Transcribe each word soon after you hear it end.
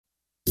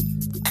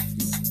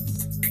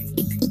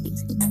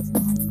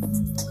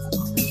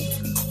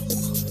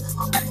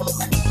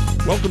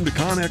Welcome to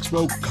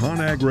ConExpo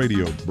ConAg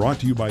Radio, brought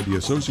to you by the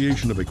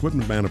Association of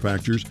Equipment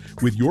Manufacturers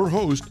with your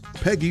host,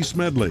 Peggy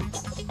Smedley.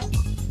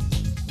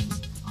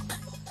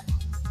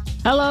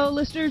 Hello,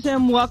 listeners,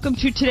 and welcome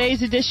to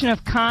today's edition of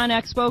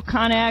ConExpo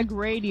ConAg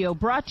Radio,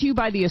 brought to you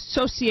by the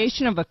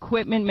Association of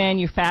Equipment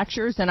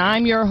Manufacturers, and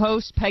I'm your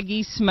host,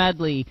 Peggy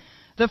Smedley.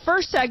 The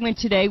first segment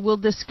today will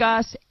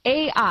discuss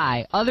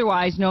AI,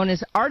 otherwise known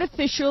as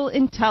artificial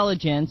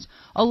intelligence,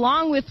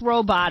 along with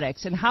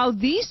robotics, and how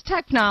these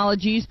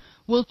technologies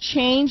will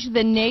change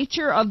the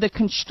nature of the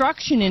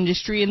construction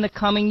industry in the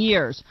coming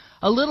years.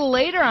 A little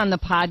later on the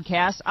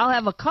podcast, I'll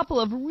have a couple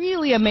of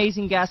really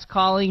amazing guests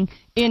calling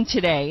in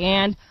today,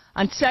 and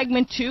on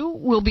segment 2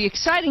 will be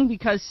exciting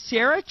because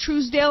Sarah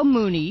Truesdale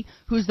Mooney,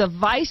 who's the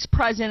Vice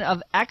President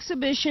of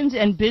Exhibitions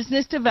and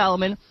Business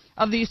Development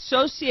of the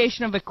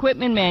Association of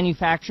Equipment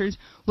Manufacturers,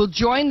 will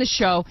join the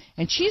show,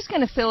 and she's going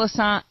to fill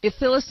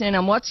us in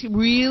on what's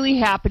really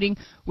happening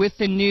with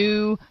the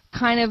new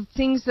kind of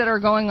things that are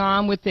going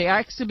on with the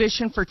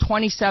exhibition for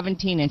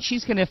 2017, and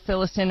she's going to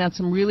fill us in on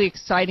some really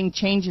exciting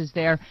changes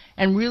there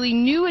and really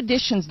new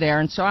additions there.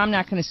 And so I'm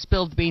not going to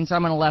spill the beans.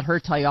 I'm going to let her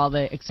tell you all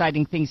the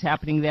exciting things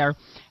happening there.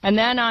 And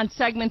then on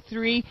segment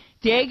 3,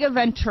 Diego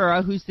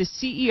Ventura, who's the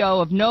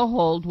CEO of No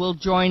Hold, will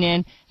join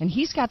in, and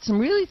he's got some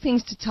really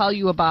things to tell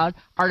you about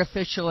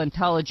artificial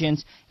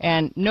intelligence,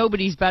 and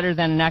nobody's better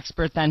than an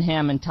expert than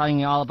him in telling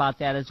you all about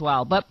that as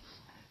well. But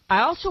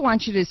I also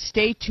want you to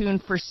stay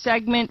tuned for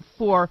segment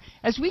 4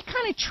 as we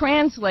kind of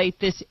translate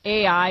this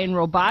AI and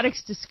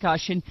robotics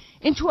discussion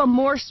into a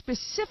more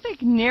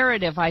specific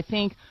narrative, I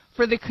think,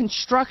 for the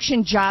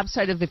construction job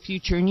site of the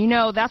future. And you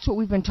know, that's what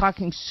we've been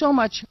talking so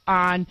much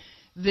on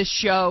this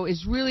show,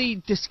 is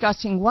really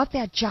discussing what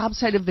that job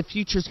site of the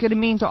future is going to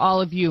mean to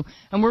all of you.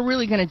 And we're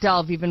really going to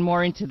delve even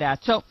more into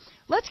that. So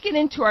let's get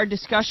into our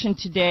discussion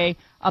today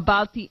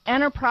about the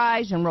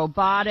enterprise and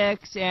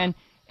robotics and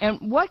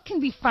what can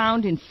be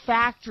found in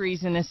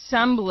factories and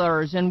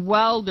assemblers and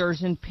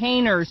welders and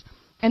painters.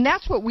 And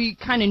that's what we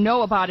kind of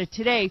know about it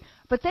today.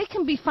 But they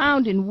can be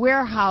found in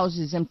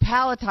warehouses and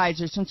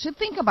palletizers. And so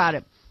think about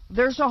it.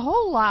 There's a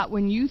whole lot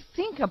when you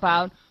think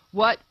about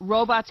what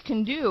robots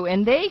can do.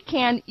 And they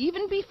can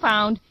even be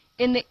found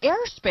in the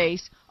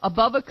airspace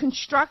above a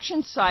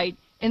construction site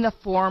in the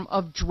form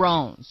of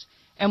drones.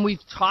 And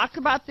we've talked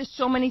about this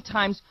so many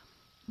times,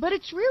 but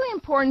it's really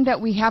important that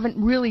we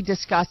haven't really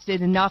discussed it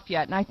enough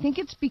yet. And I think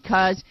it's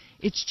because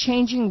it's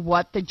changing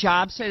what the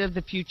job site of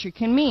the future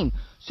can mean.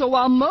 So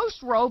while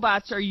most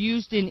robots are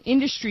used in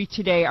industry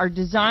today are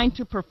designed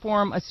to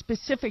perform a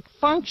specific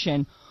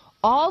function,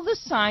 all the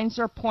signs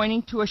are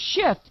pointing to a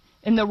shift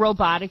in the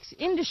robotics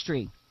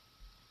industry.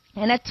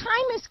 And a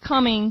time is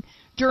coming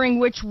during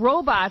which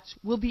robots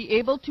will be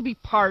able to be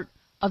part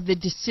of the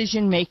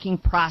decision-making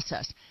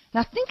process.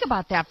 Now think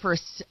about that for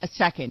a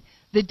second.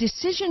 The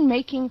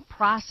decision-making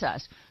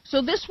process.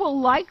 So this will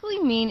likely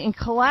mean in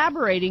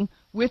collaborating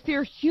with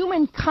your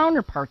human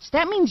counterparts.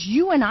 That means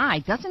you and I.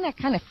 Doesn't that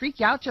kind of freak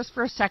you out just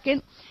for a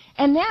second?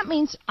 And that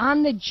means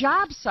on the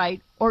job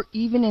site or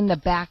even in the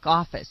back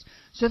office.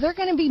 So they're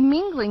going to be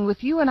mingling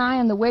with you and I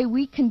on the way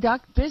we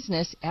conduct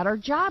business at our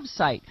job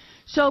site.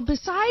 So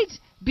besides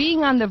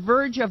being on the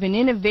verge of an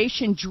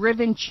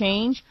innovation-driven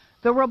change,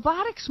 the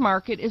robotics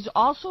market is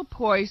also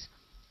poised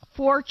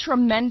for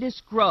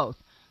tremendous growth.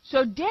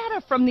 So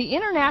data from the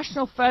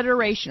International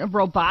Federation of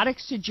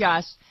Robotics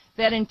suggests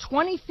that in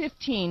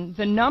 2015,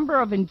 the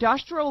number of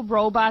industrial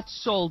robots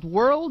sold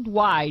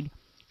worldwide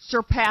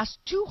surpassed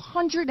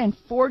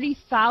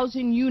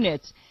 240,000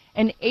 units,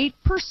 an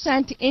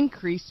 8%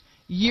 increase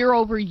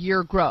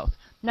year-over-year growth.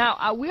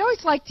 Now, we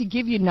always like to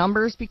give you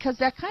numbers because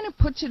that kind of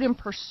puts it in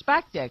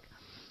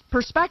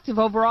perspective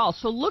overall.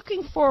 So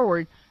looking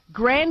forward,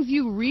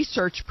 Grandview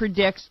Research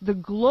predicts the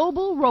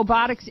global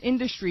robotics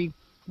industry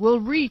will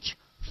reach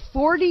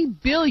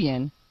 $40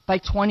 billion by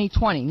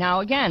 2020. Now,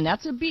 again,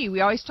 that's a B.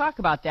 We always talk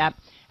about that.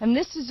 And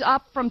this is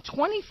up from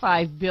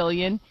 $25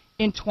 billion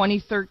in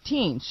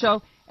 2013.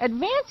 So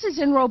advances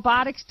in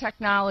robotics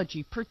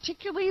technology,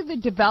 particularly the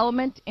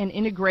development and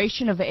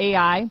integration of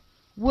AI,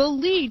 will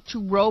lead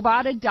to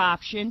robot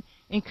adoption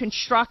in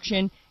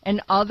construction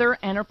and other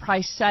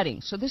enterprise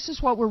settings. So this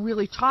is what we're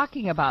really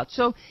talking about.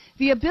 So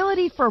the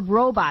ability for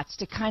robots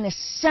to kind of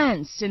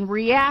sense and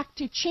react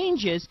to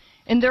changes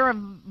in their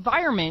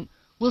environment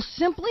will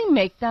simply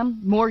make them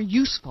more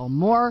useful,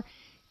 more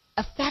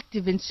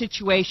effective in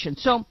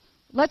situations. So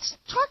let's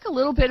talk a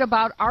little bit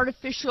about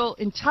artificial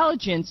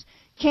intelligence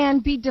can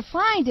be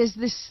defined as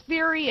this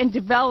theory and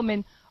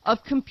development of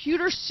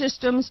computer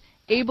systems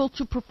able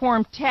to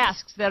perform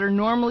tasks that are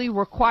normally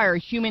require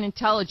human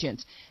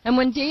intelligence. And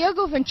when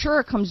Diego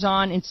Ventura comes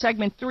on in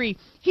segment 3,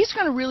 he's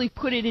going to really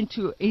put it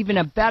into even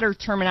a better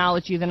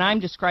terminology than I'm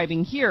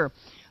describing here.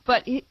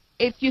 But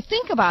if you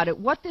think about it,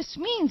 what this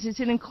means is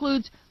it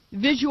includes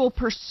visual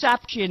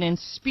perception and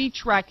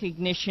speech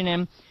recognition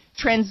and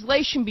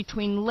translation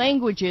between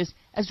languages,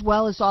 as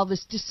well as all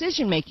this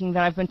decision-making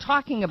that I've been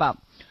talking about.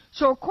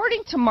 So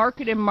according to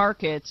Market and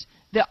Markets,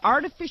 the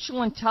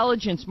artificial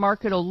intelligence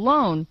market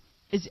alone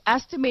is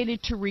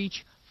estimated to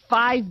reach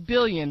 $5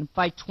 billion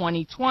by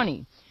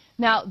 2020.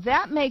 Now,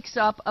 that makes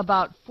up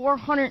about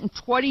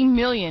 $420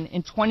 million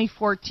in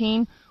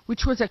 2014,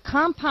 which was a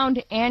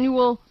compound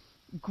annual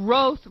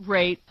growth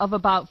rate of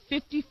about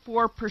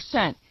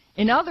 54%.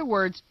 In other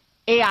words,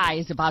 AI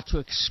is about to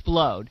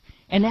explode.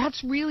 And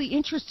that's really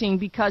interesting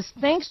because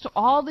thanks to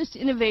all this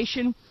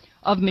innovation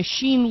of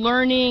machine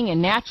learning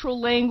and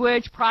natural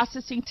language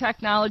processing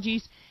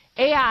technologies,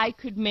 AI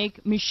could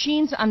make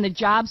machines on the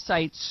job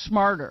site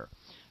smarter.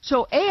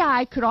 So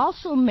AI could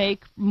also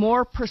make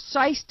more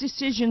precise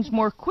decisions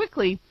more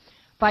quickly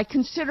by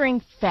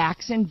considering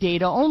facts and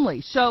data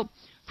only. So,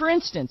 for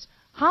instance,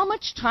 how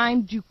much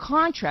time do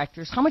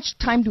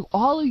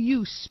all of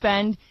you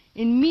spend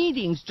in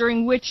meetings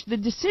during which the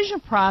decision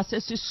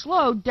process is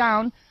slowed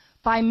down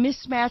by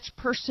mismatched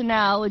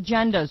personnel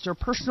agendas or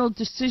personal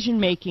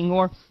decision-making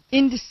or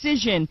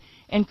indecision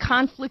and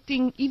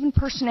conflicting even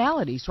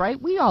personalities,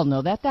 right? We all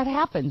know that. That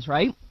happens,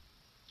 right?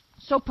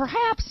 So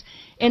perhaps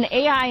an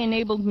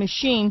AI-enabled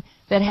machine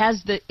that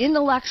has the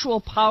intellectual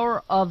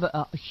power of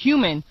a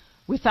human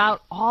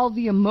without all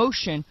the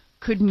emotion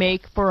could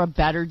make for a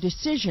better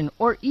decision,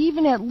 or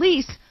even at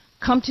least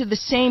come to the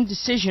same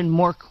decision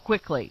more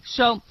quickly.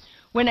 So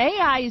when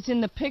AI is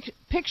in the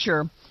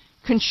picture,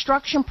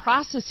 construction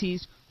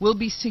processes will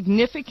be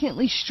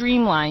significantly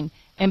streamlined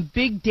and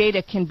big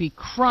data can be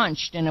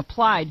crunched and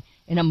applied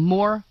in a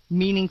more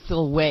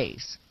meaningful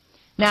ways.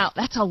 Now,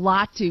 that's a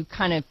lot to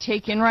kind of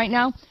take in right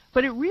now,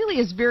 but it really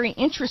is very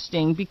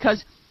interesting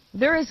because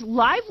there is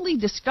lively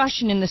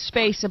discussion in the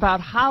space about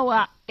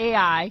how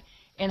AI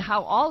and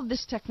how all of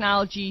this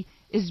technology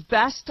is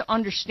best to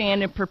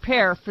understand and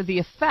prepare for the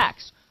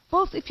effects,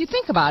 both, if you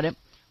think about it,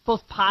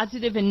 both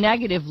positive and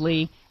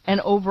negatively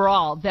and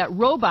overall, that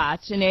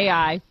robots and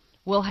AI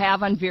will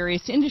have on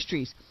various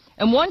industries.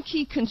 And one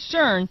key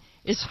concern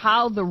is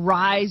how the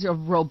rise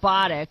of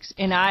robotics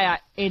and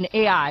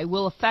AI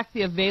will affect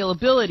the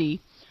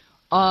availability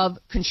of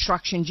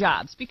construction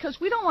jobs. Because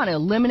we don't want to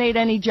eliminate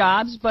any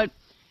jobs, but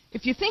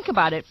if you think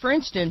about it, for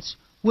instance,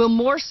 will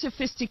more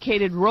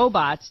sophisticated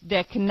robots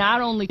that can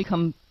not only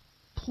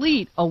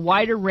complete a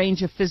wider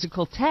range of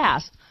physical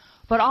tasks,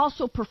 but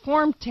also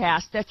perform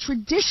tasks that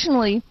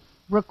traditionally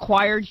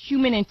required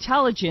human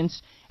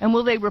intelligence, and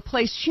will they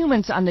replace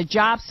humans on the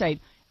job site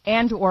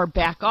and or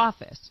back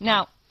office?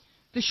 Now,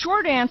 the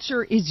short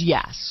answer is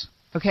yes,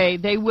 okay,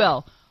 they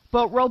will.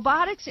 But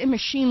robotics and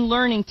machine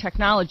learning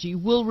technology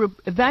will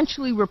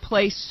eventually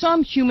replace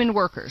some human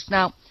workers.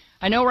 Now,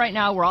 I know right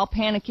now we're all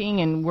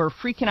panicking and we're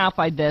freaking out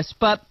by this,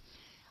 but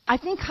I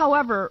think,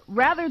 however,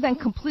 rather than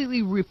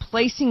completely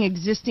replacing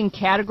existing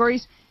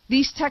categories,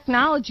 these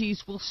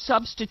technologies will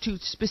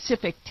substitute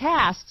specific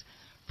tasks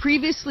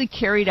previously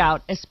carried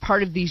out as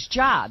part of these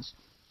jobs.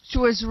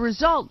 So as a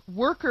result,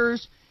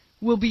 workers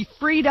will be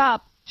freed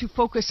up to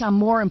focus on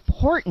more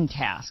important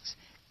tasks.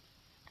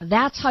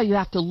 That's how you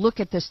have to look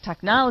at this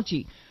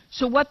technology.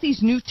 So what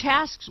these new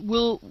tasks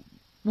will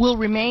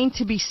remain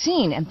to be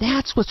seen, and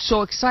that's what's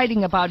so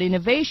exciting about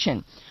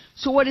innovation.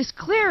 So what is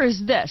clear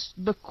is this: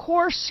 the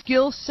core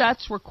skill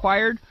sets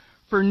required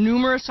for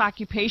numerous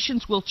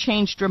occupations will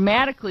change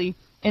dramatically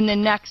in the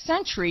next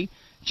century,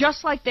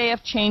 just like they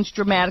have changed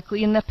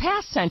dramatically in the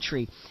past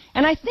century.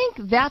 And I think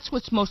that's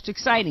what's most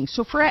exciting.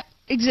 So for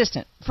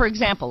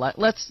example,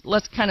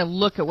 let's kind of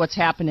look at what's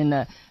happened in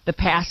the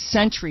past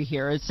century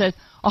here. It says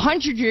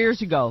 100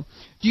 years ago,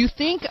 do you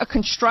think a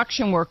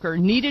construction worker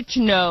needed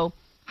to know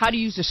how to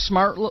use a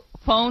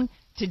smartphone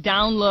to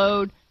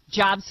download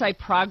job site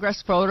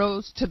progress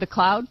photos to the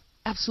cloud?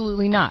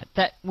 Absolutely not.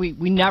 That we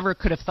never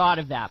could have thought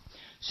of that.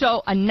 So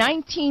a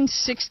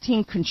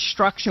 1916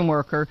 construction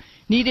worker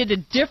needed a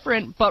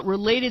different but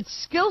related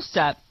skill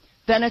set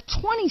than a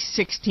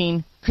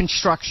 2016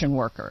 construction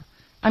worker.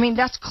 I mean,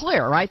 that's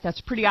clear, right?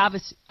 That's pretty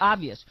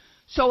obvious.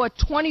 So a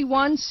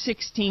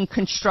 2116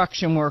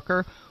 construction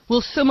worker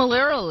will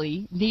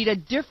similarly need a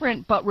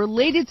different but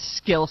related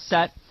skill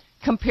set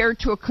compared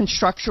to a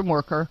construction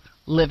worker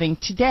living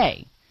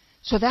today.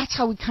 So that's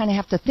how we kind of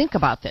have to think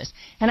about this.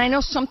 And I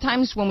know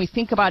sometimes when we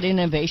think about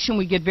innovation,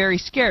 we get very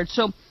scared.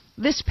 So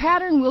this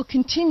pattern will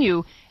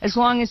continue as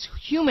long as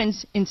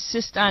humans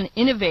insist on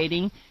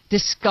innovating,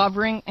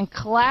 discovering, and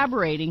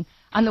collaborating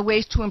on the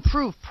ways to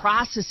improve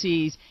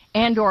processes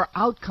and or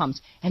outcomes.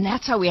 And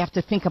that's how we have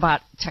to think about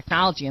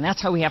technology, and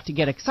that's how we have to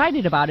get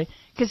excited about it,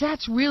 because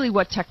that's really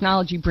what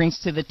technology brings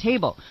to the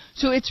table.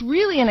 So it's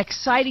really an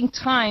exciting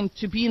time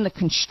to be in the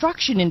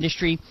construction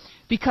industry,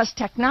 because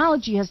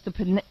technology has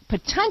the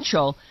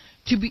potential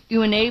to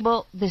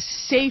enable the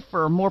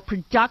safer, more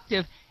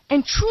productive,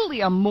 and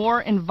truly a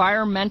more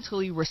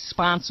environmentally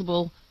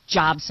responsible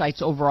job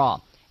sites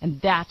overall. And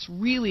that's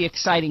really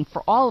exciting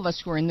for all of us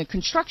who are in the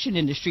construction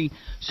industry.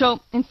 So,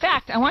 in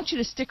fact, I want you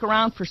to stick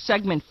around for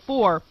segment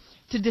 4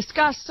 to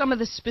discuss some of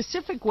the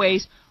specific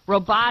ways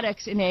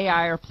robotics and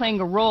AI are playing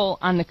a role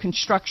on the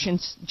construction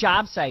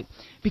job site,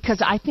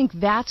 because I think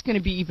that's going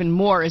to be even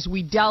more as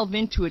we delve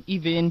into it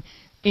even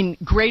in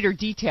greater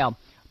detail.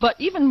 But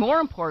even more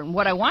important,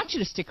 what I want you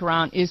to stick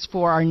around is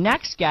for our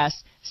next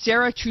guest,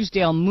 Sarah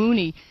Truesdale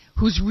Mooney,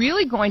 who's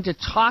really going to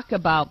talk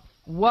about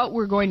what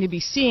we're going to be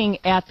seeing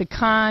at the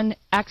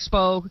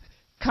ConExpo,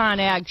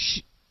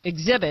 ConAg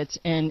exhibits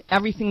and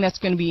everything that's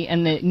going to be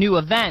in the new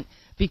event,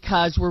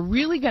 because we're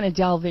really going to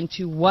delve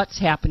into what's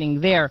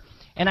happening there.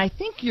 And I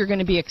think you're going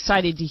to be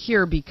excited to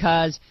hear,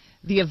 because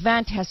the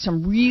event has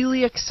some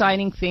really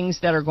exciting things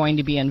that are going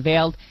to be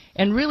unveiled,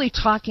 and really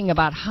talking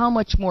about how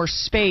much more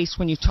space,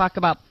 when you talk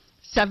about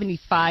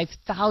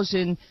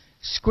 75,000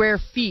 square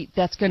feet,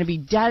 that's going to be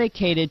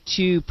dedicated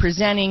to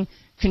presenting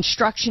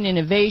construction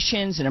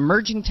innovations and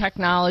emerging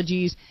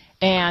technologies,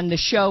 and the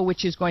show,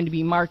 which is going to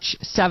be March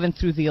 7th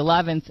through the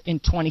 11th in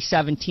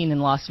 2017 in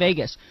Las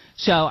Vegas.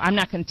 So I'm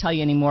not going to tell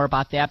you any more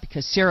about that,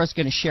 because Sarah's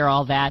going to share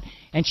all that,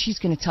 and she's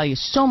going to tell you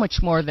so much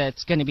more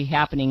that's going to be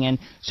happening. And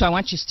so I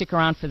want you to stick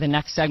around for the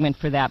next segment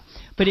for that.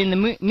 But in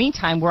the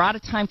meantime, we're out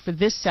of time for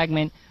this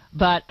segment,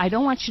 but I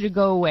don't want you to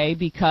go away,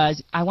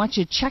 because I want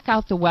you to check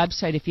out the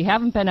website. If you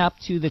haven't been up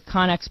to the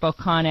ConExpo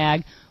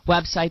ConAg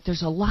website,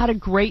 there's a lot of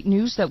great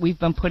news that we've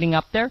been putting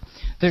up there.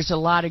 There's a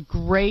lot of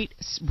great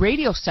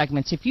radio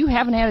segments. If you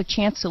haven't had a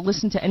chance to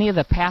listen to any of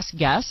the past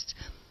guests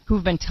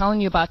who've been telling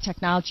you about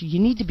technology,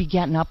 you need to be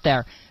getting up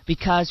there,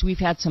 because we've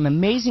had some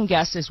amazing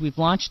guests as we've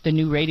launched the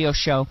new radio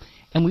show,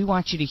 and we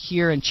want you to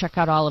hear and check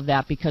out all of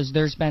that, because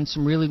there's been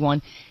some really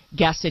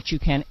guests that you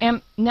can.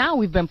 And now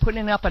we've been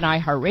putting it up on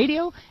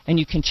iHeartRadio, and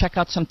you can check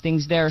out some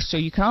things there. So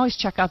you can always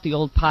check out the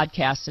old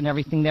podcasts and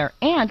everything there.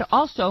 And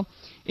also,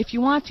 if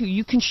you want to,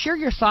 you can share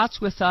your thoughts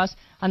with us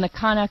on the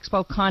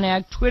ConExpo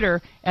ConAg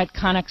Twitter at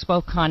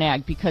ConExpo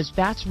ConAg, because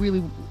that's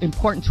really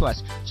important to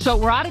us. So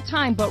we're out of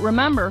time, but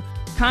remember,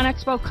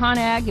 ConExpo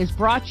ConAg is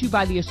brought to you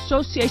by the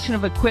Association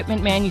of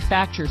Equipment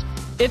Manufacturers.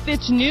 If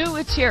it's new,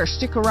 it's here.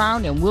 Stick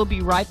around, and we'll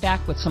be right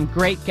back with some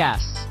great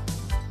guests.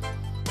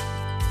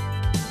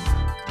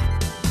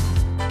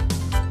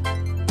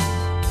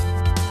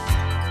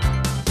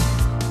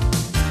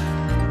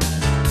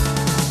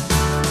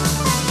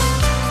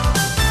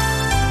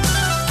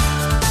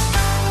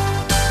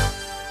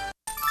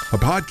 A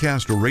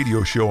podcast or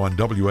radio show on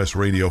WS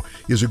Radio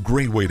is a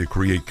great way to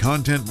create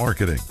content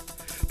marketing.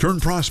 Turn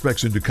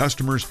prospects into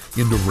customers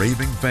into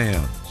raving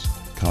fans.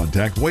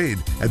 Contact Wade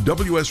at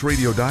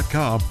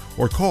WSRadio.com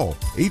or call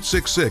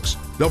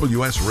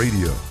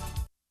 866-WS-RADIO.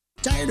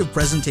 Tired of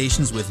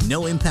presentations with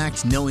no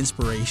impact, no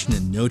inspiration,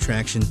 and no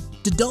traction?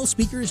 Do dull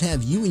speakers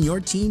have you and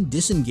your team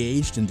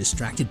disengaged and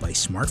distracted by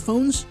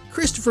smartphones?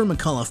 Christopher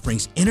McAuliffe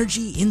brings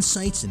energy,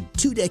 insights, and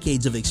 2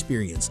 decades of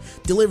experience,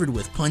 delivered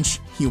with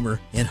punch,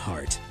 humor, and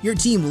heart. Your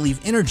team will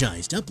leave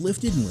energized,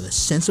 uplifted, and with a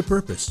sense of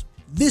purpose.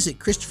 Visit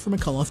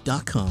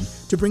ChristopherMcAuliffe.com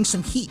to bring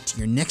some heat to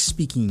your next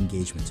speaking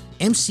engagement.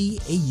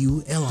 McAuliffe.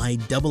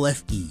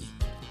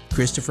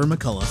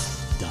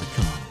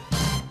 ChristopherMcAuliffe.com.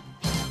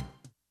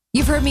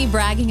 You've heard me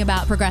bragging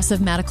about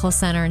Progressive Medical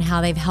Center and how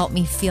they've helped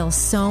me feel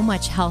so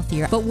much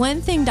healthier. But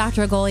one thing,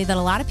 Dr. Agoli, that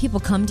a lot of people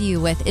come to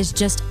you with is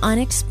just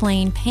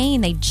unexplained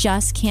pain. They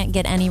just can't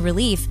get any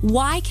relief.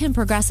 Why can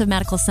Progressive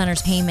Medical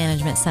Center's Pain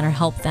Management Center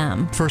help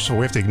them? First of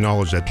all, we have to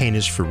acknowledge that pain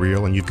is for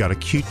real, and you've got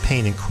acute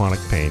pain and chronic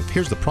pain.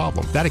 Here's the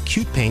problem. That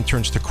acute pain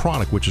turns to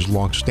chronic, which is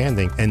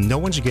long-standing, and no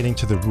one's getting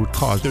to the root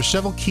cause. There's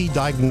several key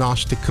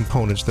diagnostic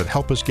components that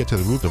help us get to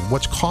the root of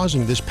what's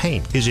causing this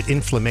pain. Is it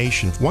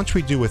inflammation? Once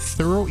we do a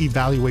thorough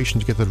evaluation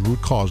to get to the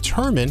root cause,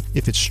 determine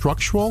if it's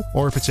structural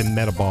or if it's a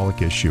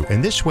metabolic issue.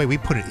 And this way, we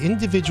put an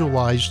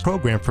individualized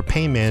program for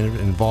pain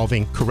management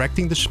involving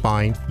correcting the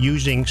spine,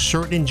 using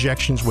certain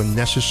injections when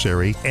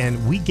necessary,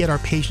 and we get our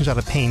patients out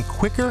of pain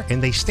quicker,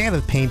 and they stay out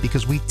of pain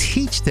because we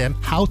teach them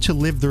how to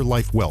live their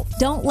life well.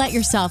 Don't let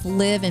yourself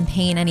live in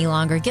pain any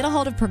longer. Get a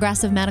hold of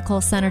Progressive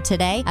Medical Center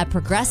today at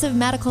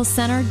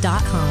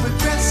ProgressiveMedicalCenter.com.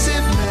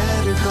 Progressive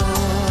Medical,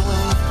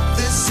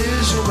 this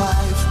is your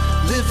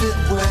life, live it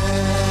well.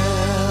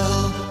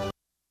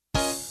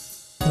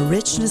 The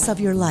richness of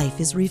your life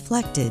is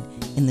reflected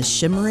in the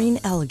shimmering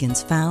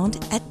elegance found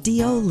at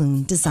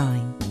Diolune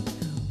Design.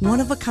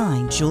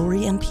 One-of-a-kind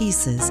jewelry and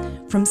pieces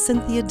from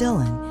Cynthia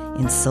Dillon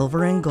in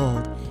silver and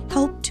gold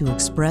help to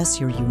express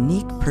your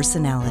unique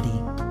personality.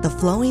 The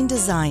flowing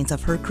designs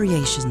of her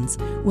creations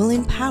will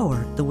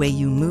empower the way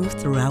you move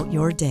throughout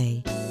your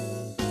day.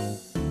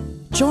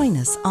 Join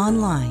us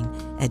online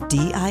at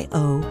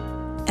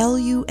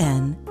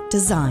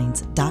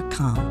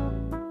DIOLUNdesigns.com.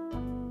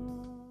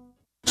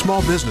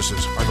 Small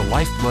businesses are the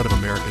lifeblood of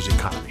America's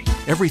economy.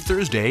 Every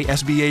Thursday,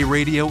 SBA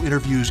Radio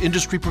interviews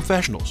industry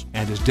professionals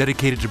and is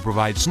dedicated to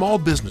provide small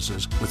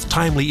businesses with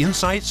timely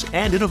insights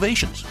and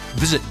innovations.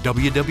 Visit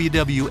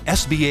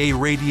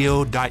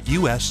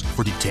www.sbaradio.us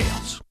for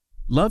details.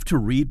 Love to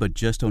read but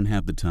just don't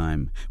have the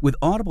time? With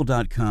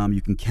Audible.com,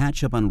 you can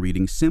catch up on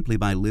reading simply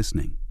by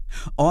listening.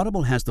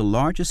 Audible has the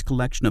largest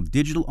collection of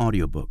digital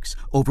audiobooks,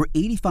 over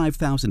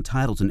 85,000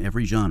 titles in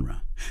every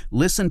genre.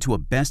 Listen to a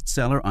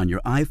bestseller on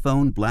your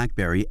iPhone,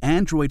 BlackBerry,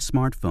 Android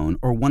smartphone,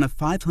 or one of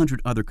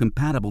 500 other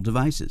compatible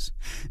devices.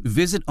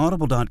 Visit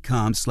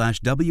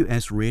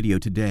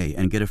audible.com/WSRadio today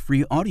and get a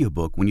free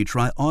audiobook when you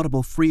try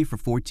Audible free for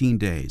 14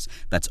 days.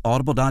 That's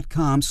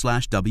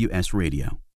audible.com/WSRadio.